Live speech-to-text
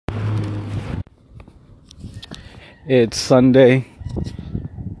It's Sunday,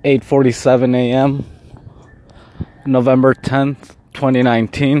 8:47 a.m., November 10th,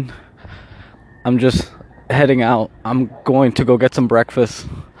 2019. I'm just heading out. I'm going to go get some breakfast.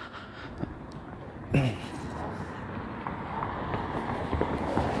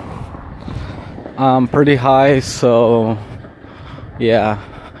 I'm pretty high, so yeah.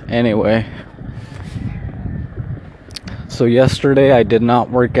 Anyway, so yesterday I did not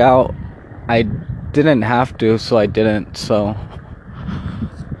work out. I didn't have to, so I didn't. So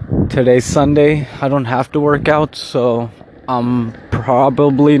today's Sunday. I don't have to work out, so I'm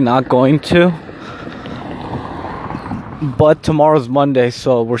probably not going to. But tomorrow's Monday,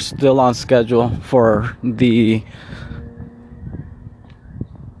 so we're still on schedule for the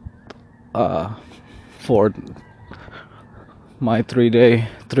for my 3 day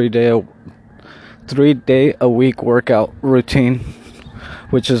a week workout routine,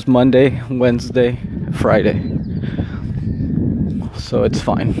 which is Monday, Wednesday, Friday. So it's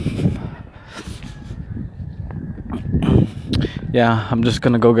fine. Yeah, I'm just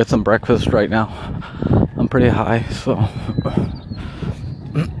gonna go get some breakfast right now. I'm pretty high, so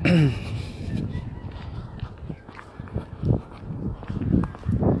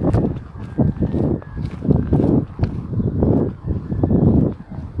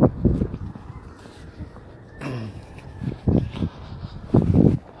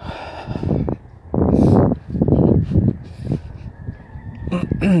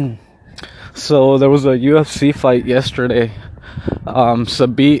so there was a UFC fight yesterday.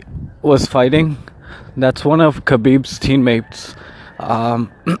 Sabit was fighting. That's one of Khabib's teammates.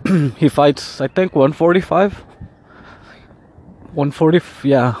 He fights, I think, 145.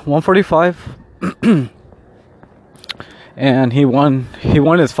 145. And he won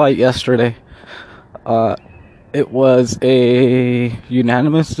his fight yesterday. It was a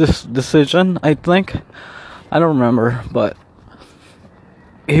unanimous decision, I think. I don't remember, but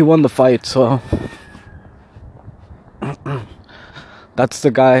he won the fight, so that's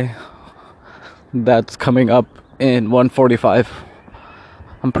the guy that's coming up in 145.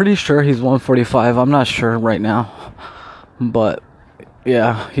 I'm pretty sure he's 145. I'm not sure right now, but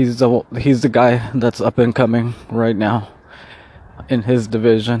yeah, he's the guy that's up and coming right now in his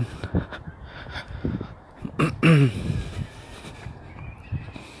division.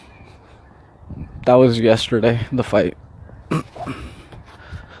 That was yesterday, the fight.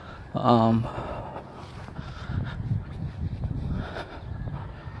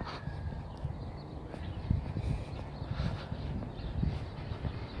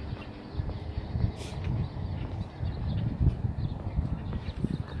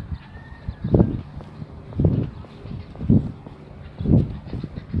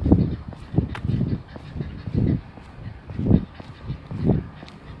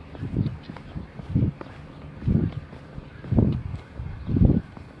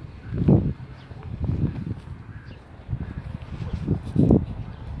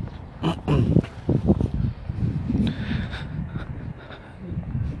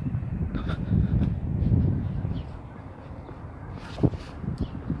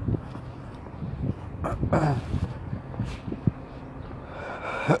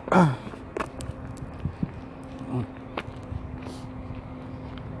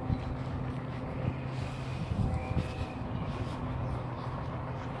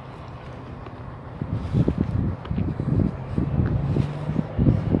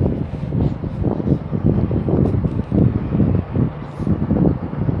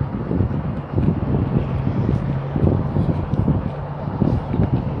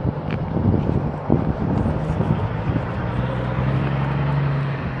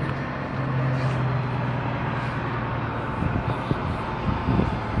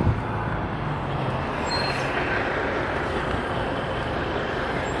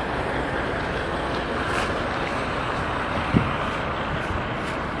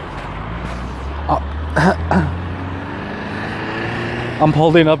 I'm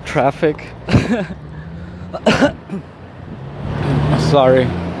holding up traffic. Sorry.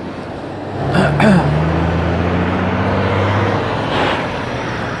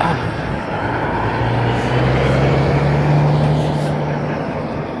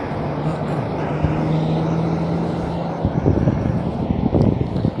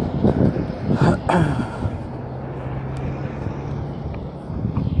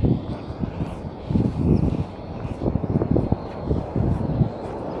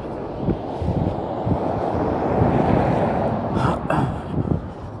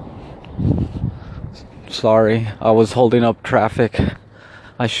 Sorry, I was holding up traffic.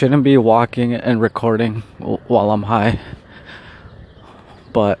 I shouldn't be walking and recording while I'm high.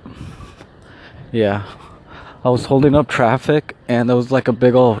 But yeah, I was holding up traffic, and there was like a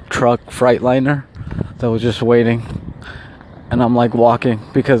big old truck Freightliner that was just waiting, and I'm like walking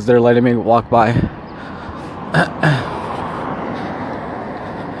because they're letting me walk by.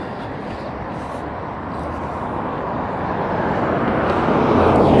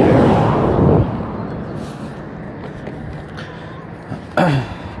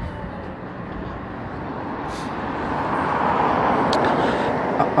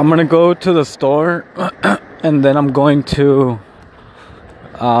 I'm gonna go to the store and then I'm going to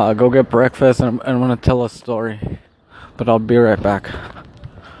go get breakfast, and I'm gonna tell a story, but I'll be right back.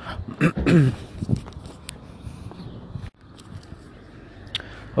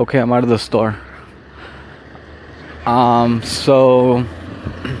 Okay, I'm out of the store. So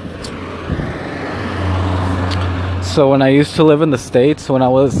when I used to live in the States, when I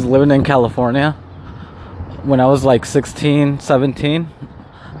was living in California, when I was like 16, 17,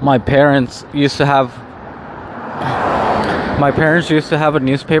 my parents used to have a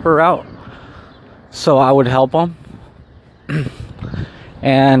newspaper route, so I would help them.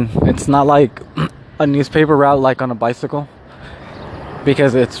 And it's not like a newspaper route like on a bicycle,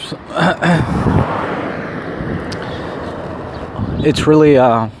 because it's really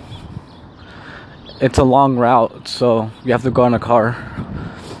it's a long route, so you have to go in a car.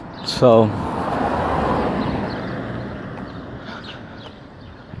 So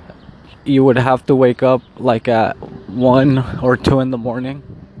you would have to wake up like at 1 or 2 in the morning,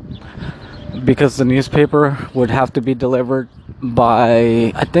 because the newspaper would have to be delivered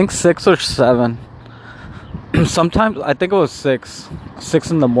by, I think, 6 or 7. Sometimes I think it was 6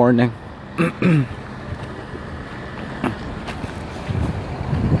 in the morning.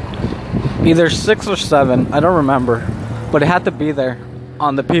 Either 6 or 7, I don't remember, but it had to be there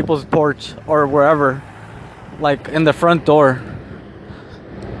on the people's porch or wherever, like in the front door.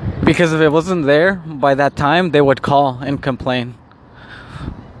 Because if it wasn't there by that time, they would call and complain.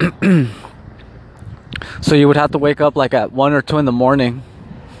 So you would have to wake up like at 1 or 2 in the morning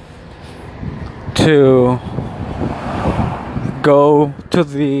to go to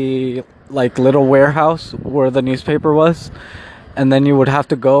the like little warehouse where the newspaper was, and then you would have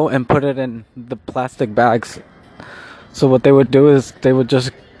to go and put it in the plastic bags. So what they would do is they would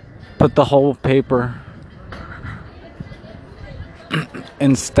just put the whole paper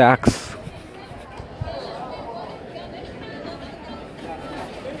in stacks.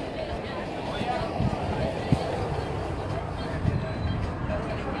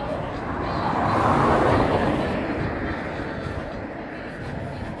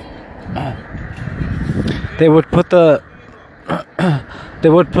 They would put the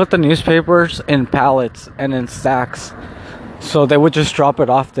newspapers in pallets and in stacks. So they would just drop it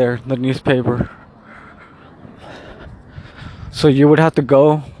off there, the newspaper. So you would have to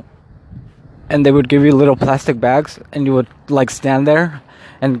go, and they would give you little plastic bags, and you would like stand there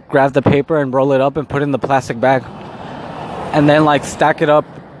and grab the paper and roll it up and put it in the plastic bag, and then like stack it up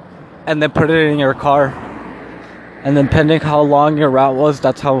and then put it in your car. And then depending how long your route was,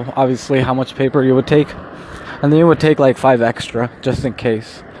 that's how much paper you would take. And then you would take like 5 extra just in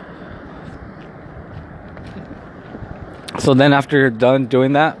case. So then after you're done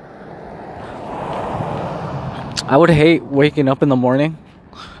doing that, I would hate waking up in the morning,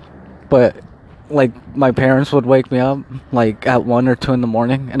 but like my parents would wake me up like at 1 or 2 in the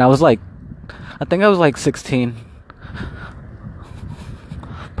morning, and I think I was like 16,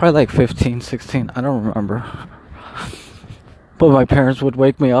 probably like 15, 16, I don't remember. But my parents would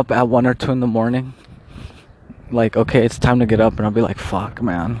wake me up at 1 or 2 in the morning, like, okay, it's time to get up, and I'll be like, fuck,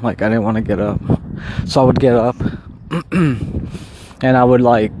 man, like I didn't want to get up. So I would get up and I would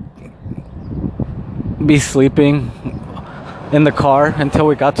like be sleeping in the car until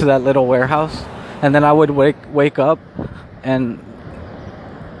we got to that little warehouse, and then I would wake up and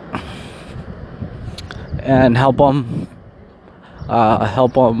help them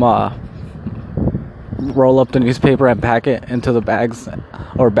roll up the newspaper and pack it into the bags,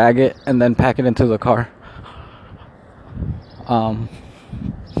 or bag it and then pack it into the car.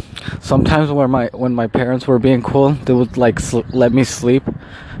 Sometimes when my parents were being cool, they would like let me sleep,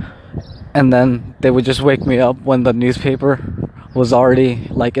 and then they would just wake me up when the newspaper was already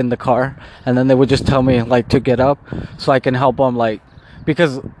like in the car, and then they would just tell me like to get up so I can help them, like,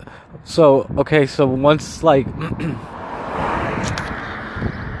 because so once, like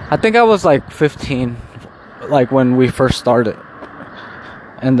I think I was like 15, like when we first started,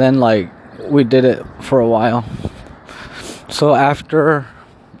 and then like we did it for a while. So after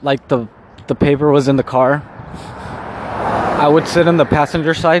like the paper was in the car, I would sit on the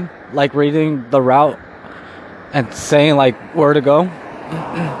passenger side, like reading the route and saying like where to go.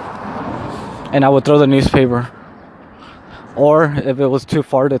 and I would throw the newspaper. Or if it was too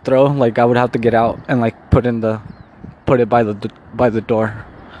far to throw, like I would have to get out and like put it by the door.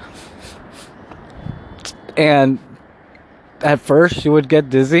 And at first you would get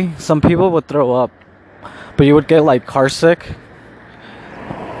dizzy. Some people would throw up, but you would get like car sick.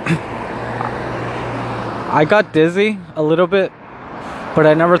 I got dizzy a little bit, but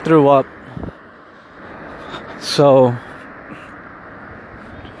I never threw up. So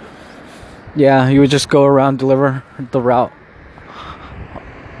yeah, you would just go around, deliver the route.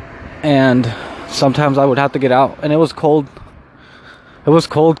 And sometimes I would have to get out, and it was cold. It was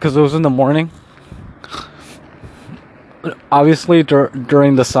cold because it was in the morning. Obviously,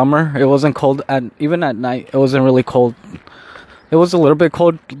 during the summer, it wasn't cold. Even at night, it wasn't really cold. It was a little bit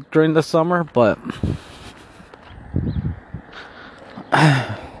cold during the summer, but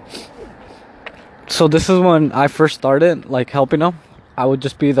so this is when I first started, like, helping them. I would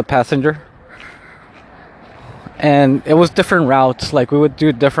just be the passenger. And it was different routes, like we would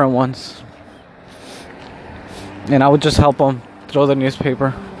do different ones. And I would just help them throw the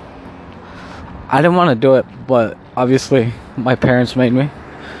newspaper. I didn't want to do it, but obviously my parents made me.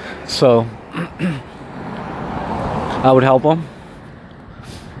 So I would help them.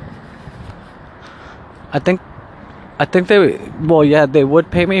 I think they would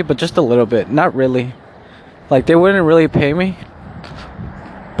pay me, but just a little bit, not really. Like, they wouldn't really pay me,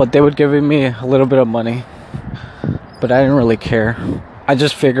 but they would give me a little bit of money. But I didn't really care. I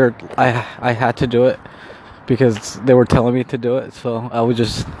just figured I had to do it because they were telling me to do it, so I would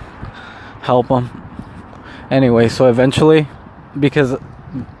just help them. Anyway, so eventually, because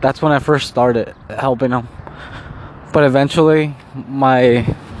that's when I first started helping them. But eventually, my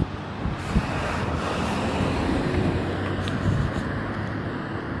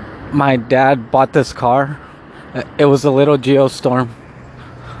dad bought this car. It was a little Geostorm.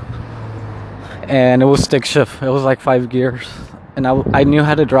 And it was stick shift. It was like 5 gears. And I knew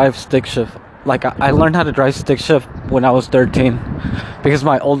how to drive stick shift. Like, I learned how to drive stick shift when I was 13. Because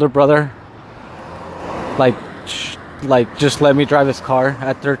my older brother, like just let me drive his car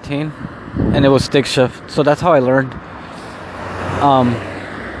at 13. And it was stick shift. So that's how I learned.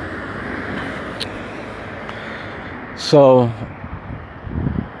 So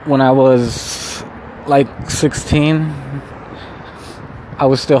when I was like 16, I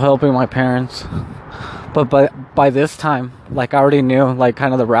was still helping my parents. But by this time, like, I already knew, like,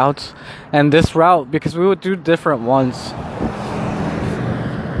 kind of the routes. And this route, because we would do different ones,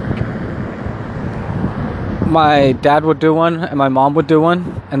 my dad would do one and my mom would do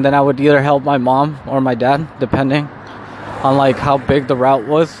one, and then I would either help my mom or my dad, depending on like how big the route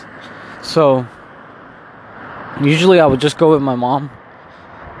was. So usually I would just go with my mom,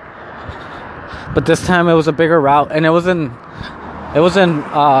 but this time it was a bigger route, and it was in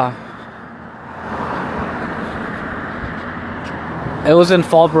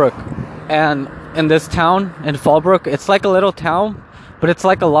Fallbrook. And in this town in Fallbrook, it's like a little town, but it's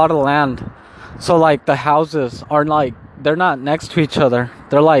like a lot of land. So like the houses are like, they're not next to each other,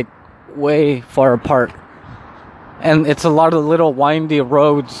 they're like way far apart, and it's a lot of little windy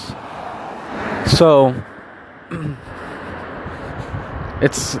roads. So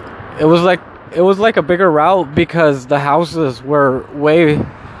it was like a bigger route because the houses were way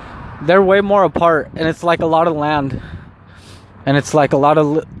more apart, and it's like a lot of land, and it's like a lot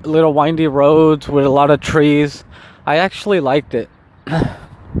of little windy roads with a lot of trees. I actually liked it.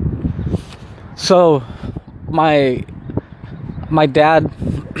 So my dad,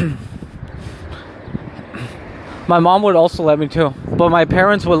 my mom would also let me too, but my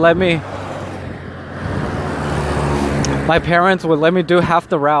parents would let me do half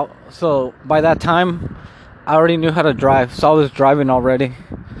the route. So by that time I already knew how to drive, so I was driving already,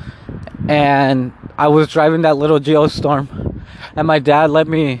 and I was driving that little Geostorm, and my dad let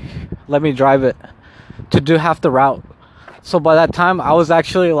me drive it to do half the route. So by that time I was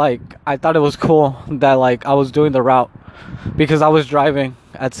actually like, I thought it was cool that like I was doing the route, because I was driving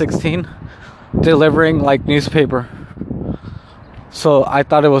at 16, delivering like newspaper. So I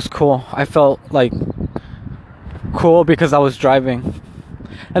thought it was cool. I felt like cool because I was driving.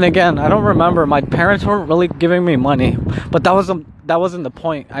 And again, I don't remember, my parents weren't really giving me money, but that wasn't the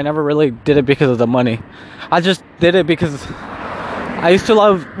point. I never really did it because of the money. I just did it because I used to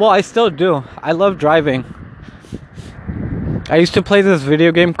love, well, I still do, I love driving. I used to play this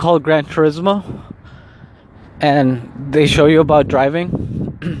video game called Gran Turismo, and they show you about driving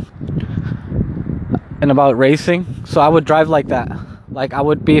and about racing. So I would drive like that. Like, I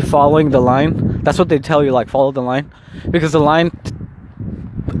would be following the line. That's what they tell you, like, follow the line, because the line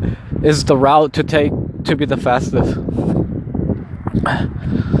is the route to take to be the fastest.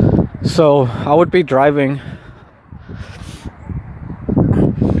 So I would be driving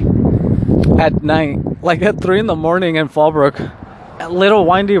at night, like at 3 in the morning in Fallbrook, at little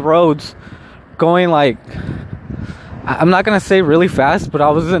windy roads, going like, I'm not gonna say really fast, but I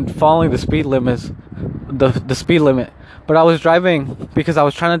wasn't following the speed limits, the speed limit. But I was driving because I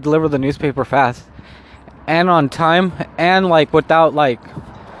was trying to deliver the newspaper fast and on time, and like without like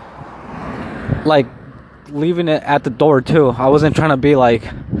leaving it at the door too. I wasn't trying to be like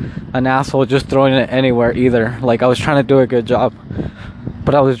an asshole just throwing it anywhere either. Like I was trying to do a good job,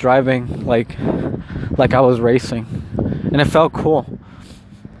 but I was driving like I was racing, and it felt cool.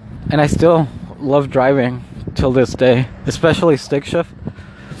 And I still love driving till this day, especially stick shift.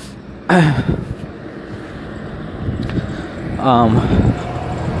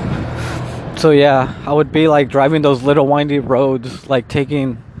 So yeah, I would be like driving those little windy roads, like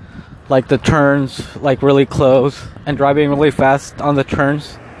taking like the turns like really close and driving really fast on the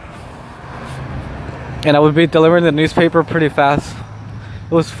turns. And I would be delivering the newspaper pretty fast.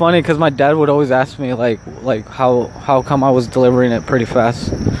 It was funny because my dad would always ask me like how come I was delivering it pretty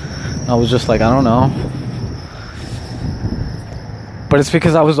fast. I was just like, I don't know. But it's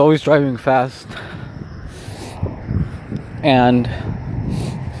because I was always driving fast. And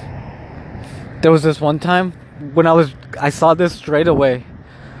there was this one time when I saw this straightaway.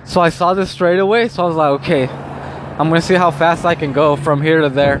 So I saw this straightaway, so I was like, okay, I'm gonna see how fast I can go from here to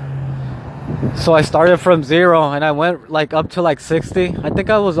there. So I started from 0 and I went like up to like 60. I think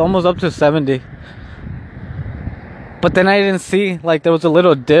I was almost up to 70. But then I didn't see, like there was a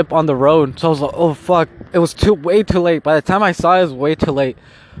little dip on the road. So I was like, oh fuck, it was way too late. By the time I saw it, it was way too late.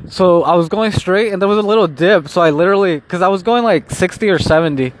 So I was going straight and there was a little dip. So I literally, because I was going like 60 or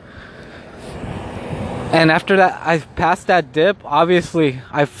 70. And after that, I passed that dip. Obviously,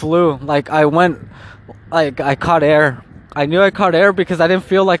 I flew. Like I went, like I caught air. I knew I caught air because I didn't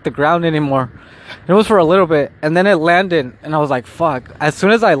feel like the ground anymore. It was for a little bit, and then it landed, and I was like, fuck. As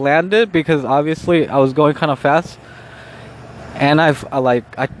soon as I landed, because obviously I was going kind of fast, and I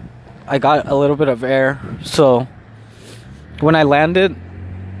got a little bit of air. So when I landed,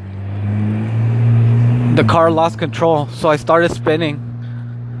 the car lost control, so I started spinning,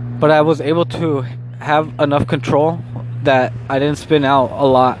 but I was able to have enough control that I didn't spin out a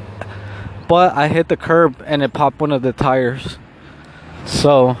lot. But I hit the curb and it popped one of the tires.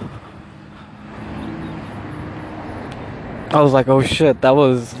 So I was like, oh shit, that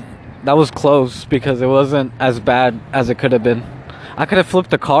was close, because it wasn't as bad as it could have been. I could have flipped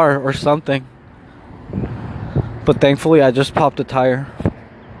the car or something. But thankfully I just popped a tire.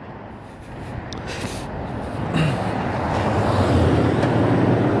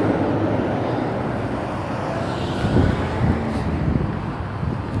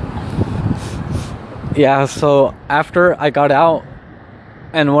 Yeah, so after I got out,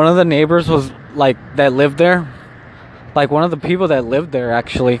 and one of the neighbors was like, that lived there, like one of the people that lived there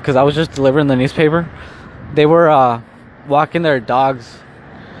actually, because I was just delivering the newspaper, they were walking their dogs,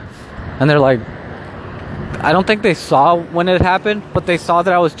 and they're like, I don't think they saw when it happened, but they saw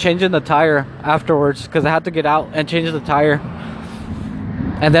that I was changing the tire afterwards, because I had to get out and change the tire.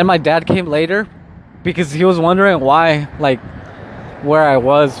 And then my dad came later because he was wondering why, like where I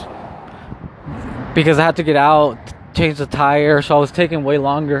was, because I had to get out, change the tire, so I was taking way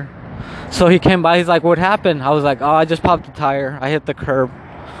longer. So he came by, he's like, what happened? I was like, oh, I just popped the tire, I hit the curb.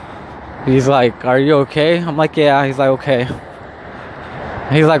 He's like, are you okay? I'm like, yeah. He's like, okay.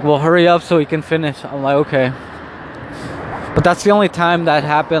 He's like, well, hurry up so we can finish. I'm like, okay. But that's the only time that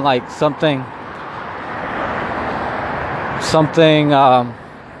happened, like something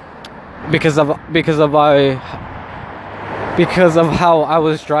because of how I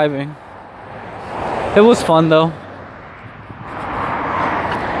was driving. It was fun though.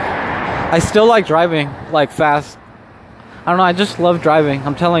 I still like driving like fast. I don't know, I just love driving.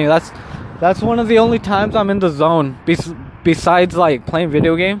 I'm telling you, that's one of the only times I'm in the zone besides like playing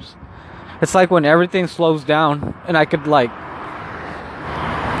video games. It's like when everything slows down and I could like,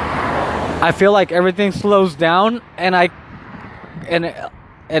 I feel like everything slows down and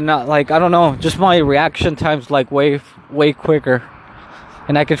not like, I don't know, just my reaction time's like way quicker,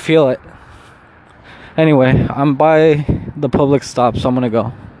 and I could feel it. Anyway, I'm by the public stop, so I'm gonna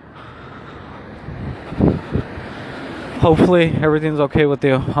go. Hopefully everything's okay with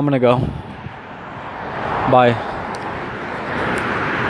you. I'm gonna go. Bye.